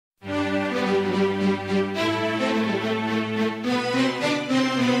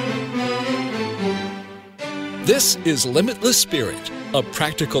This is Limitless Spirit, a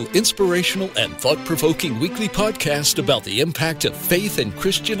practical, inspirational, and thought-provoking weekly podcast about the impact of faith and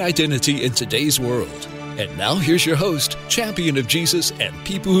Christian identity in today's world. And now here's your host, champion of Jesus and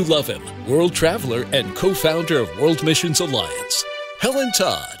people who love him, world traveler and co-founder of World Missions Alliance, Helen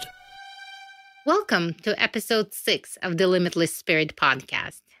Todd. Welcome to episode 6 of the Limitless Spirit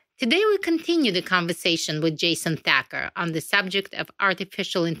podcast. Today we continue the conversation with Jason Thacker on the subject of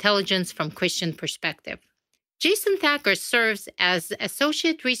artificial intelligence from Christian perspective. Jason Thacker serves as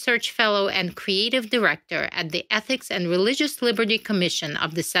Associate Research Fellow and Creative Director at the Ethics and Religious Liberty Commission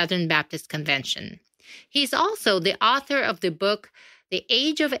of the Southern Baptist Convention. He's also the author of the book, The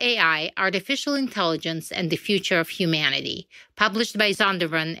Age of AI, Artificial Intelligence and the Future of Humanity, published by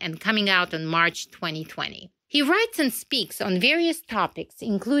Zondervan and coming out in March 2020. He writes and speaks on various topics,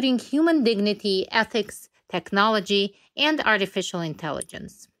 including human dignity, ethics, technology, and artificial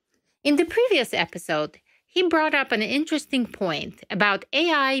intelligence. In the previous episode, he brought up an interesting point about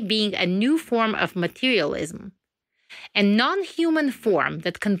AI being a new form of materialism, a non-human form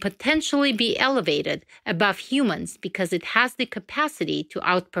that can potentially be elevated above humans because it has the capacity to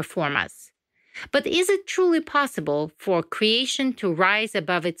outperform us. But is it truly possible for creation to rise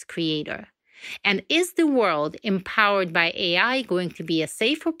above its creator? And is the world empowered by AI going to be a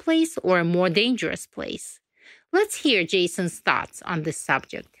safer place or a more dangerous place? Let's hear Jason's thoughts on this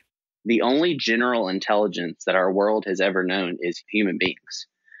subject. The only general intelligence that our world has ever known is human beings,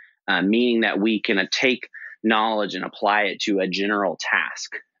 meaning that we can take knowledge and apply it to a general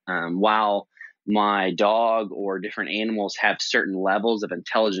task. While my dog or different animals have certain levels of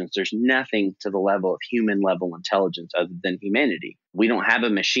intelligence, there's nothing to the level of human level intelligence other than humanity. We don't have a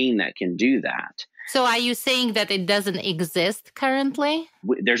machine that can do that. So are you saying that it doesn't exist currently?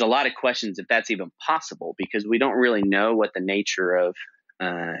 There's a lot of questions if that's even possible, because we don't really know what the nature of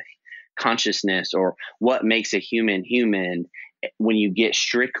consciousness or what makes a human human when you get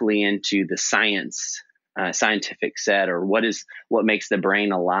strictly into the scientific set, or what makes the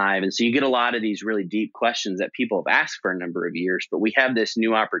brain alive. And so you get a lot of these really deep questions that people have asked for a number of years, but we have this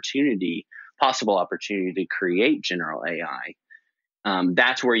new possible opportunity to create general AI.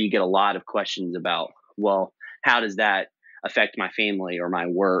 That's where you get a lot of questions about, well, how does that affect my family or my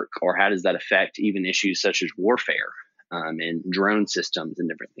work, or how does that affect even issues such as warfare and drone systems and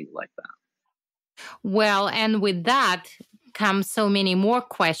different things like that? Well, and with that come so many more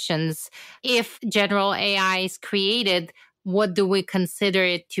questions. If general AI is created, what do we consider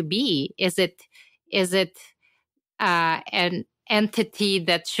it to be? Is it an entity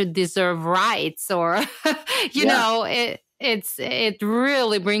that should deserve rights, or it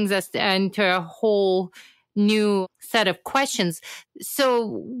really brings us into a whole new set of questions.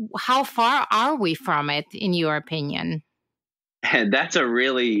 So how far are we from it, in your opinion? And that's a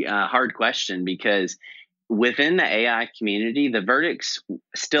really hard question, because within the AI community, the verdict's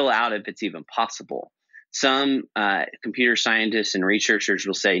still out if it's even possible. Some computer scientists and researchers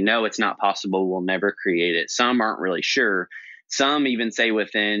will say, no, it's not possible. We'll never create it. Some aren't really sure. Some even say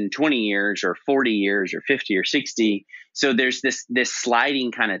within 20 years or 40 years or 50 or 60. So there's this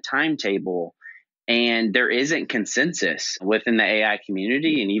sliding kind of timetable, and there isn't consensus within the AI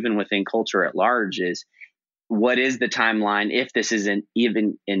community and even within culture at large is what is the timeline if this isn't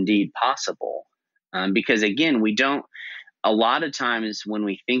even indeed possible. Because again, a lot of times when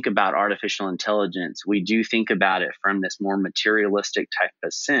we think about artificial intelligence, we do think about it from this more materialistic type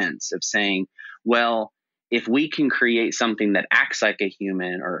of sense of saying, well, if we can create something that acts like a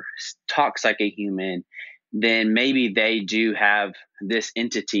human or talks like a human, then maybe this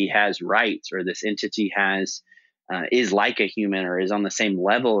entity has rights, or this entity is like a human or is on the same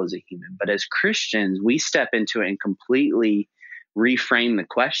level as a human. But as Christians, we step into it and completely reframe the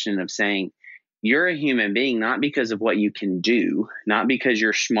question of saying, you're a human being, not because of what you can do, not because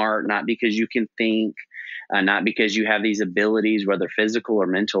you're smart, not because you can think, not because you have these abilities, whether physical or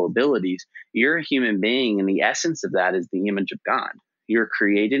mental abilities. You're a human being, and the essence of that is the image of God. You're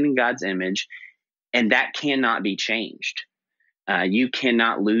created in God's image, and that cannot be changed. You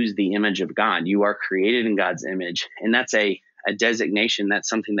cannot lose the image of God. You are created in God's image, and that's a designation. That's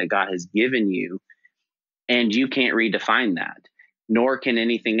something that God has given you, and you can't redefine that. Nor can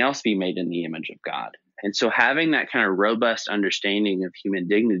anything else be made in the image of God. And so having that kind of robust understanding of human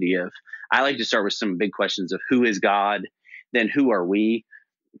dignity I like to start with some big questions of who is God, then who are we,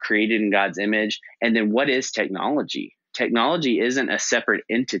 created in God's image, and then what is technology? Technology isn't a separate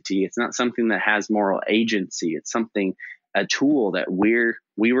entity. It's not something that has moral agency. It's a tool that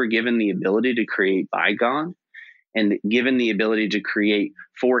we were given the ability to create by God and given the ability to create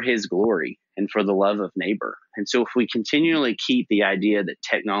for his glory and for the love of neighbor. And so if we continually keep the idea that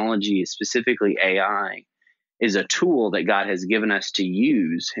technology, specifically AI, is a tool that God has given us to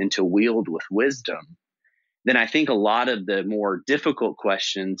use and to wield with wisdom, then I think a lot of the more difficult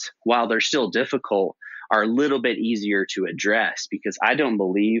questions, while they're still difficult, are a little bit easier to address, because I don't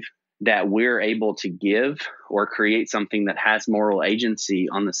believe that we're able to give or create something that has moral agency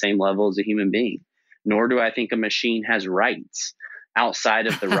on the same level as a human being. Nor do I think a machine has rights outside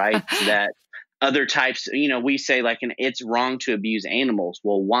of the rights that other types, we say like, it's wrong to abuse animals.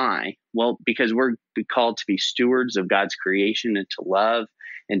 Well, why? Well, because we're called to be stewards of God's creation and to love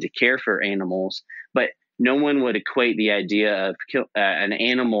and to care for animals. But no one would equate the idea of an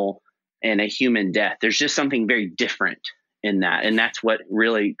animal and a human death. There's just something very different in that. And that's what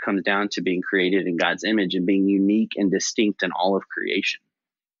really comes down to being created in God's image and being unique and distinct in all of creation.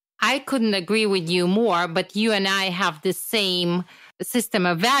 I couldn't agree with you more, but you and I have the same system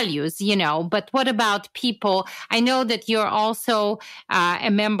of values, But what about people? I know that you're also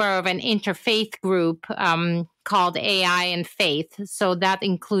a member of an interfaith group called AI and Faith. So that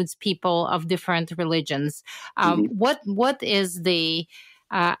includes people of different religions. What is the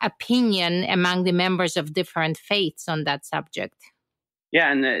opinion among the members of different faiths on that subject?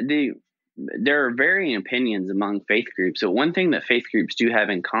 Yeah, and there are varying opinions among faith groups. So one thing that faith groups do have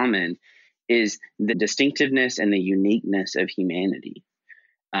in common is the distinctiveness and the uniqueness of humanity.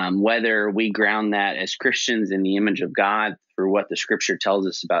 Whether we ground that as Christians in the image of God through what the scripture tells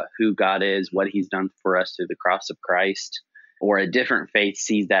us about who God is, what he's done for us through the cross of Christ, or a different faith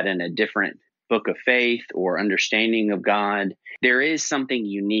sees that in a different book of faith or understanding of God, there is something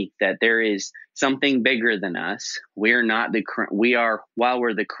unique, that there is something bigger than us. While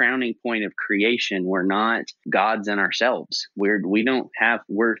we're the crowning point of creation, we're not gods in ourselves. We're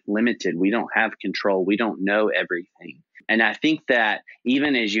limited. We don't have control. We don't know everything. And I think that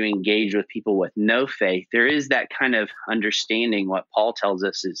even as you engage with people with no faith, there is that kind of understanding. What Paul tells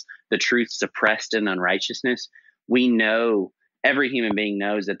us is the truth suppressed in unrighteousness. We know, every human being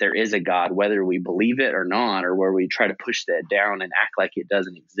knows that there is a God, whether we believe it or not, or where we try to push that down and act like it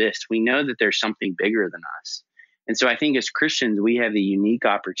doesn't exist. We know that there's something bigger than us. And so I think as Christians, we have the unique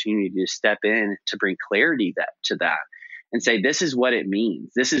opportunity to step in to bring clarity to that and say, this is what it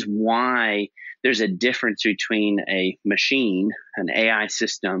means. This is why there's a difference between a machine, an AI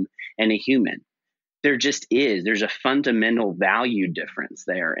system, and a human. There just is. There's a fundamental value difference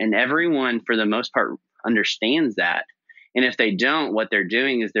there. And everyone, for the most part, understands that. And if they don't, what they're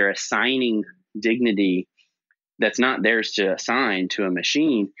doing is they're assigning dignity that's not theirs to assign to a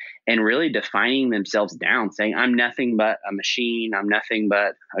machine, and really defining themselves down, saying, I'm nothing but a machine. I'm nothing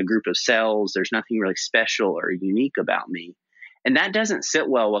but a group of cells. There's nothing really special or unique about me. And that doesn't sit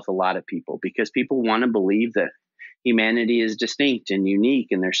well with a lot of people, because people want to believe that humanity is distinct and unique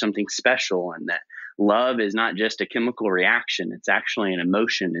and there's something special, and that love is not just a chemical reaction. It's actually an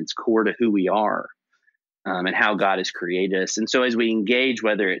emotion. It's core to who we are. And how God has created us. And so as we engage,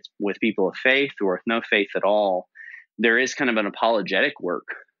 whether it's with people of faith or with no faith at all, there is kind of an apologetic work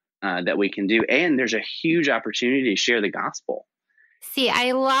that we can do. And there's a huge opportunity to share the gospel. See,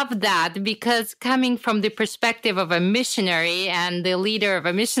 I love that, because coming from the perspective of a missionary and the leader of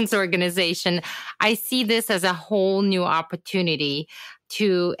a missions organization, I see this as a whole new opportunity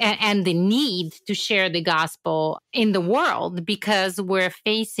and the need to share the gospel in the world, because we're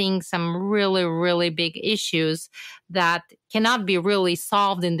facing some really, really big issues that cannot be really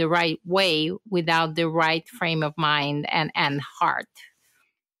solved in the right way without the right frame of mind and heart.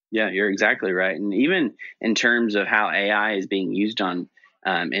 Yeah, you're exactly right. And even in terms of how AI is being used in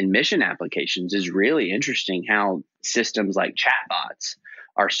mission applications, is really interesting how systems like chatbots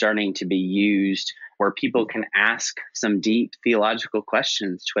are starting to be used, where people can ask some deep theological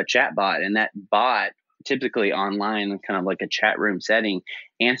questions to a chatbot, and that bot, typically online, kind of like a chat room setting,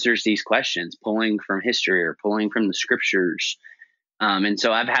 answers these questions, pulling from history or pulling from the scriptures. And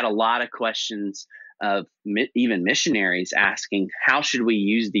so I've had a lot of questions of even missionaries asking, how should we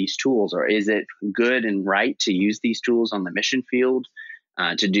use these tools? Or is it good and right to use these tools on the mission field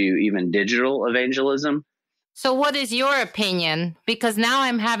to do even digital evangelism? So what is your opinion? Because now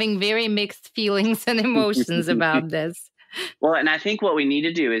I'm having very mixed feelings and emotions about this. Well, and I think what we need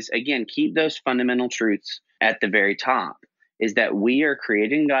to do is, again, keep those fundamental truths at the very top, is that we are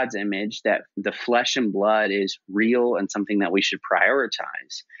creating God's image, that the flesh and blood is real and something that we should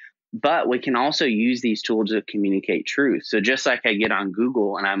prioritize. But we can also use these tools to communicate truth. So just like I get on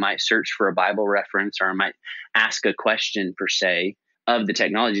Google and I might search for a Bible reference, or I might ask a question per se of the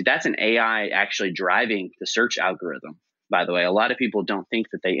technology, that's an AI actually driving the search algorithm. By the way, a lot of people don't think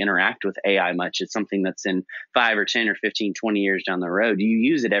that they interact with AI much. It's something that's in 5 or 10 or 15, 20 years down the road. You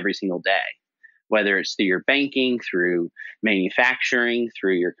use it every single day, whether it's through your banking, through manufacturing,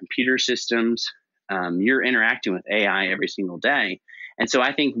 through your computer systems. You're interacting with AI every single day. And so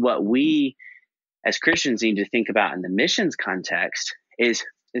I think what we as Christians need to think about in the missions context is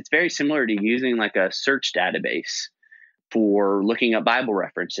it's very similar to using like a search database for looking up Bible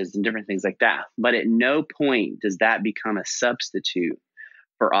references and different things like that. But at no point does that become a substitute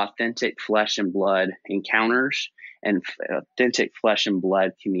for authentic flesh and blood encounters and authentic flesh and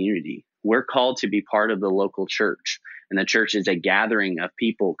blood community. We're called to be part of the local church, and the church is a gathering of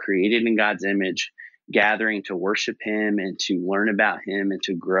people created in God's image, gathering to worship him and to learn about him and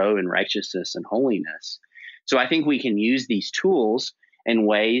to grow in righteousness and holiness. So I think we can use these tools in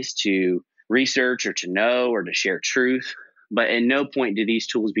ways to research or to know or to share truth, but at no point do these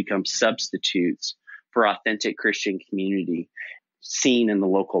tools become substitutes for authentic Christian community seen in the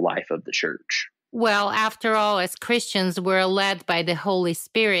local life of the church. Well, after all, as Christians, we're led by the Holy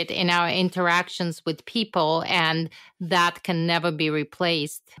Spirit in our interactions with people, and that can never be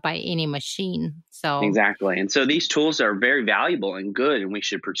replaced by any machine. So exactly. And so these tools are very valuable and good, and we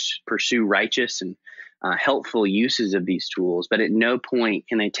should pursue righteous and helpful uses of these tools. But at no point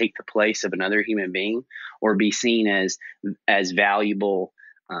can they take the place of another human being or be seen as valuable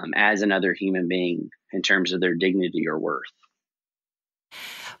as another human being in terms of their dignity or worth.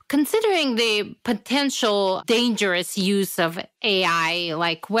 Considering the potential dangerous use of AI,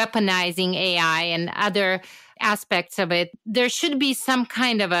 like weaponizing AI and other aspects of it, there should be some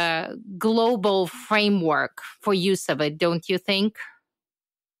kind of a global framework for use of it, don't you think?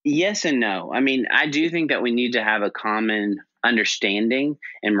 Yes and no. I mean, I do think that we need to have a common understanding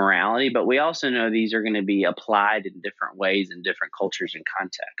and morality, but we also know these are going to be applied in different ways in different cultures and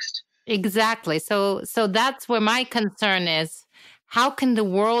contexts. Exactly. So that's where my concern is. How can the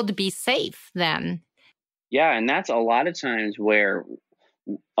world be safe then? Yeah, and that's a lot of times where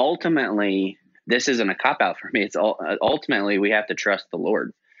ultimately this isn't a cop-out for me. It's ultimately we have to trust the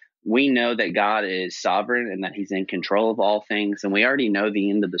Lord. We know that God is sovereign and that he's in control of all things, and we already know the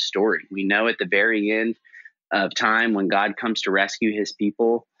end of the story. We know at the very end of time when God comes to rescue his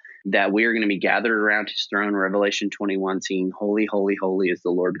people that we are going to be gathered around his throne, Revelation 21, singing, "Holy, holy, holy is the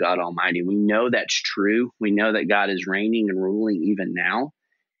Lord God Almighty." We know that's true. We know that God is reigning and ruling even now.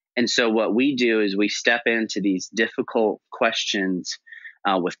 And so what we do is we step into these difficult questions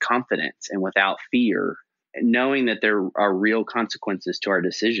with confidence and without fear, knowing that there are real consequences to our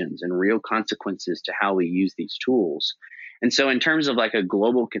decisions and real consequences to how we use these tools. And so in terms of like a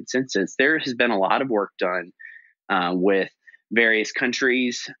global consensus, there has been a lot of work done with various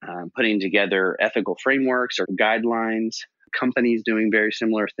countries putting together ethical frameworks or guidelines, companies doing very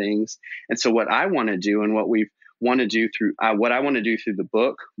similar things. And so what I want to do and what we want to do through what I want to do through the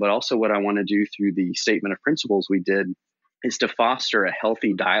book, but also what I want to do through the statement of principles we did is to foster a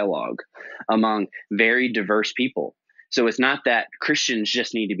healthy dialogue among very diverse people. So it's not that Christians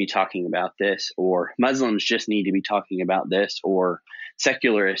just need to be talking about this or Muslims just need to be talking about this or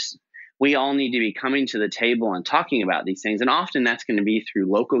secularists. We all need to be coming to the table and talking about these things. And often that's going to be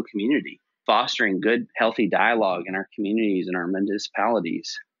through local community, fostering good, healthy dialogue in our communities and our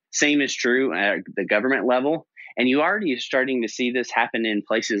municipalities. Same is true at the government level. And you already are starting to see this happen in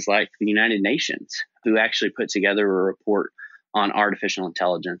places like the United Nations, who actually put together a report on artificial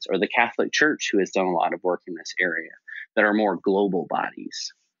intelligence, or the Catholic Church, who has done a lot of work in this area, that are more global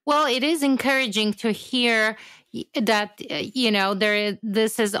bodies. Well, it is encouraging to hear that,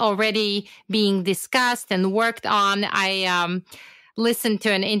 this is already being discussed and worked on. I listened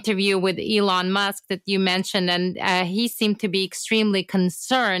to an interview with Elon Musk that you mentioned, and he seemed to be extremely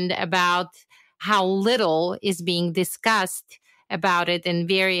concerned about how little is being discussed about it in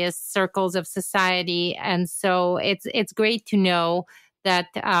various circles of society. And so it's great to know that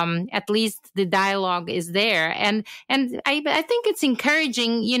at least the dialogue is there. And I think it's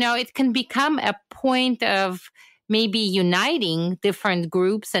encouraging, it can become a point of maybe uniting different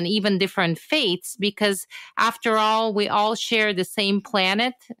groups and even different faiths, because after all, we all share the same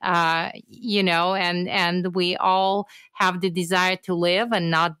planet, and we all have the desire to live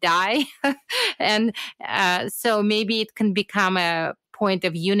and not die. And so maybe it can become a point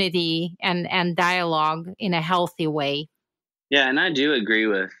of unity and dialogue in a healthy way. Yeah, and I do agree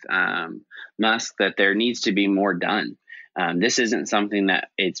with Musk that there needs to be more done. This isn't something that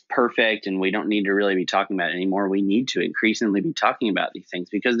it's perfect and we don't need to really be talking about it anymore. We need to increasingly be talking about these things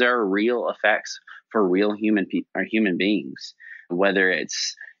because there are real effects for real human beings, whether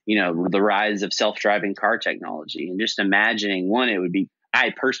it's, the rise of self-driving car technology. And just imagining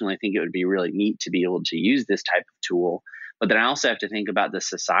I personally think it would be really neat to be able to use this type of tool. But then I also have to think about the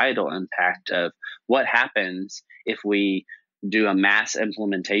societal impact of what happens if we do a mass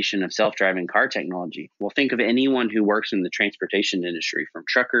implementation of self-driving car technology. Well, think of anyone who works in the transportation industry, from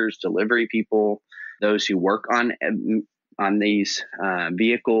truckers, delivery people, those who work on these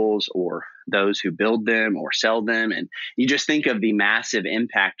vehicles, or those who build them or sell them. And you just think of the massive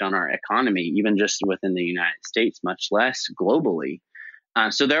impact on our economy, even just within the United States, much less globally.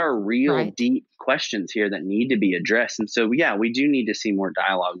 So there are real deep questions here that need to be addressed. And so, yeah, we do need to see more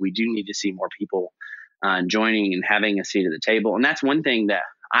dialogue. We do need to see more people joining and having a seat at the table. And that's one thing that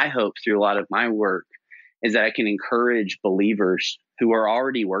I hope through a lot of my work is that I can encourage believers who are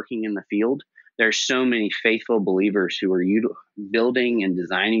already working in the field. There's so many faithful believers who are building and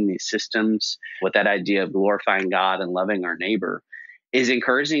designing these systems with that idea of glorifying God and loving our neighbor, is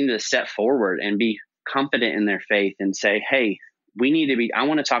encouraging them to step forward and be confident in their faith and say, hey, I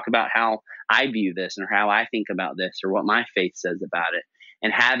want to talk about how I view this and how I think about this, or what my faith says about it.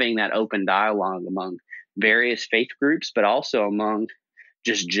 And having that open dialogue among various faith groups, but also among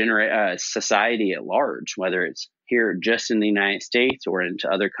just society at large, whether it's here just in the United States or into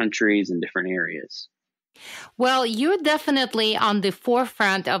other countries and different areas. Well, you're definitely on the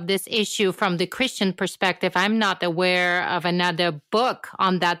forefront of this issue from the Christian perspective. I'm not aware of another book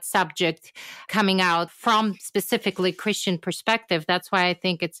on that subject coming out from specifically Christian perspective. That's why I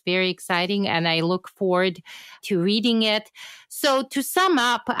think it's very exciting, and I look forward to reading it. So to sum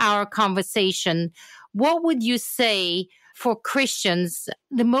up our conversation, what would you say for Christians,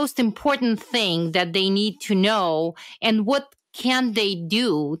 the most important thing that they need to know, and what can they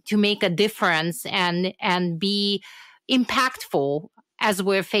do to make a difference and be impactful as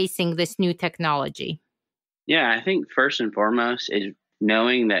we're facing this new technology? Yeah, I think first and foremost is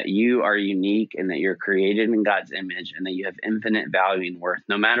knowing that you are unique and that you're created in God's image and that you have infinite value and worth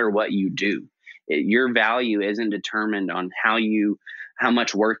no matter what you do. Your value isn't determined on how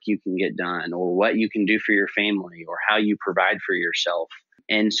much work you can get done, or what you can do for your family, or how you provide for yourself.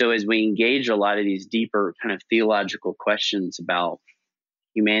 And so as we engage a lot of these deeper kind of theological questions about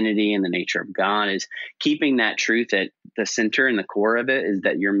humanity and the nature of God, is keeping that truth at the center and the core of it, is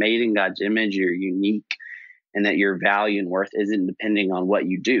that you're made in God's image, you're unique, and that your value and worth isn't depending on what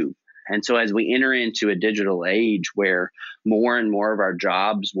you do. And so as we enter into a digital age where more and more of our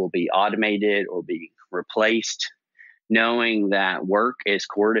jobs will be automated or be replaced, knowing that work is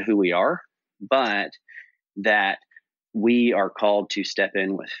core to who we are, but that we are called to step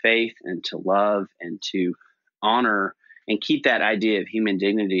in with faith and to love and to honor and keep that idea of human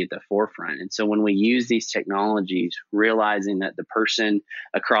dignity at the forefront. And so when we use these technologies, realizing that the person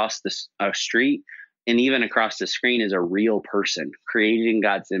across the street and even across the screen is a real person created in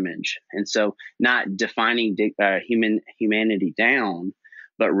God's image. And so not defining humanity down,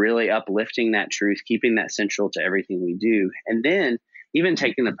 but really uplifting that truth, keeping that central to everything we do. And then even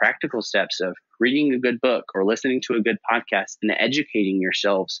taking the practical steps of reading a good book or listening to a good podcast and educating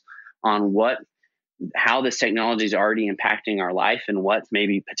yourselves on how this technology is already impacting our life and what's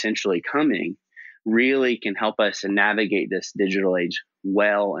maybe potentially coming, really can help us to navigate this digital age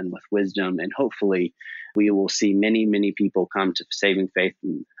well and with wisdom. And hopefully we will see many, many people come to saving faith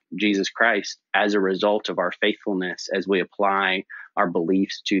in Jesus Christ as a result of our faithfulness as we apply our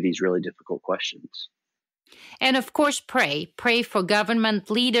beliefs to these really difficult questions. And of course, pray for government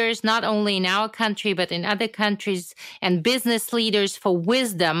leaders, not only in our country, but in other countries, and business leaders for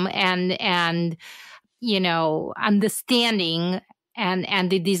wisdom and understanding and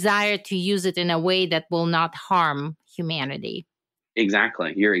the desire to use it in a way that will not harm humanity.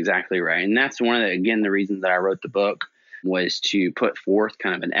 Exactly. You're exactly right. And that's one of the reasons that I wrote the book, was to put forth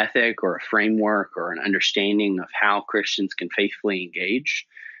kind of an ethic or a framework or an understanding of how Christians can faithfully engage.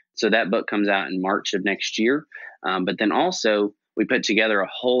 So that book comes out in March of next year. But then also we put together a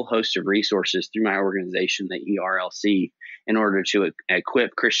whole host of resources through my organization, the ERLC, in order to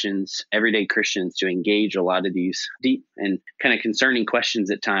equip Christians, everyday Christians, to engage a lot of these deep and kind of concerning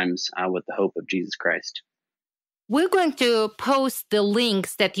questions at times with the hope of Jesus Christ. We're going to post the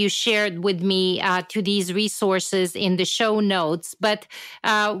links that you shared with me to these resources in the show notes. But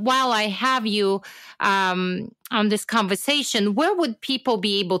while I have you on this conversation, where would people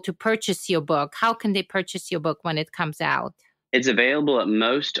be able to purchase your book? How can they purchase your book when it comes out? It's available at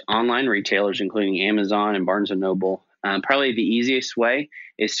most online retailers, including Amazon and Barnes & Noble. Probably the easiest way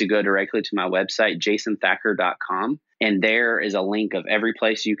is to go directly to my website, jasonthacker.com. And there is a link of every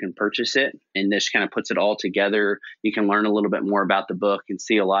place you can purchase it. And this kind of puts it all together. You can learn a little bit more about the book and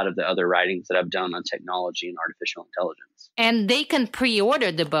see a lot of the other writings that I've done on technology and artificial intelligence. And they can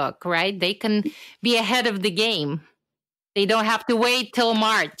pre-order the book, right? They can be ahead of the game. They don't have to wait till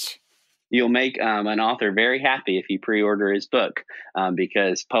March. You'll make an author very happy if you pre-order his book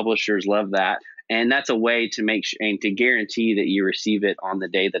because publishers love that. And that's a way to make sure and to guarantee that you receive it on the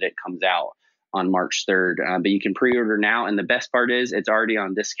day that it comes out. on March 3rd. But you can pre-order now. And the best part is it's already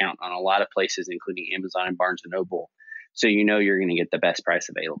on discount on a lot of places, including Amazon and Barnes & Noble. So you know you're going to get the best price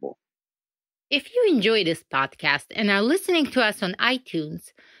available. If you enjoy this podcast and are listening to us on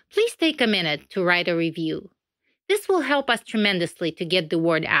iTunes, please take a minute to write a review. This will help us tremendously to get the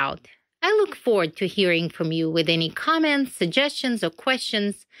word out. I look forward to hearing from you with any comments, suggestions, or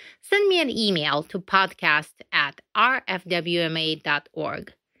questions. Send me an email to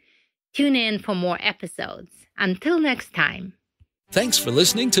podcast@rfwma.org. Tune in for more episodes. Until next time. Thanks for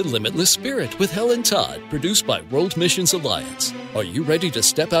listening to Limitless Spirit with Helen Todd, produced by World Missions Alliance. Are you ready to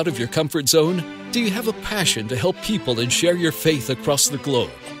step out of your comfort zone? Do you have a passion to help people and share your faith across the globe?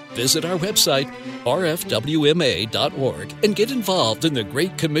 Visit our website, rfwma.org, and get involved in the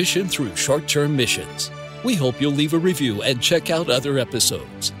Great Commission through short-term missions. We hope you'll leave a review and check out other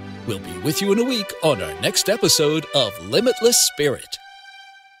episodes. We'll be with you in a week on our next episode of Limitless Spirit.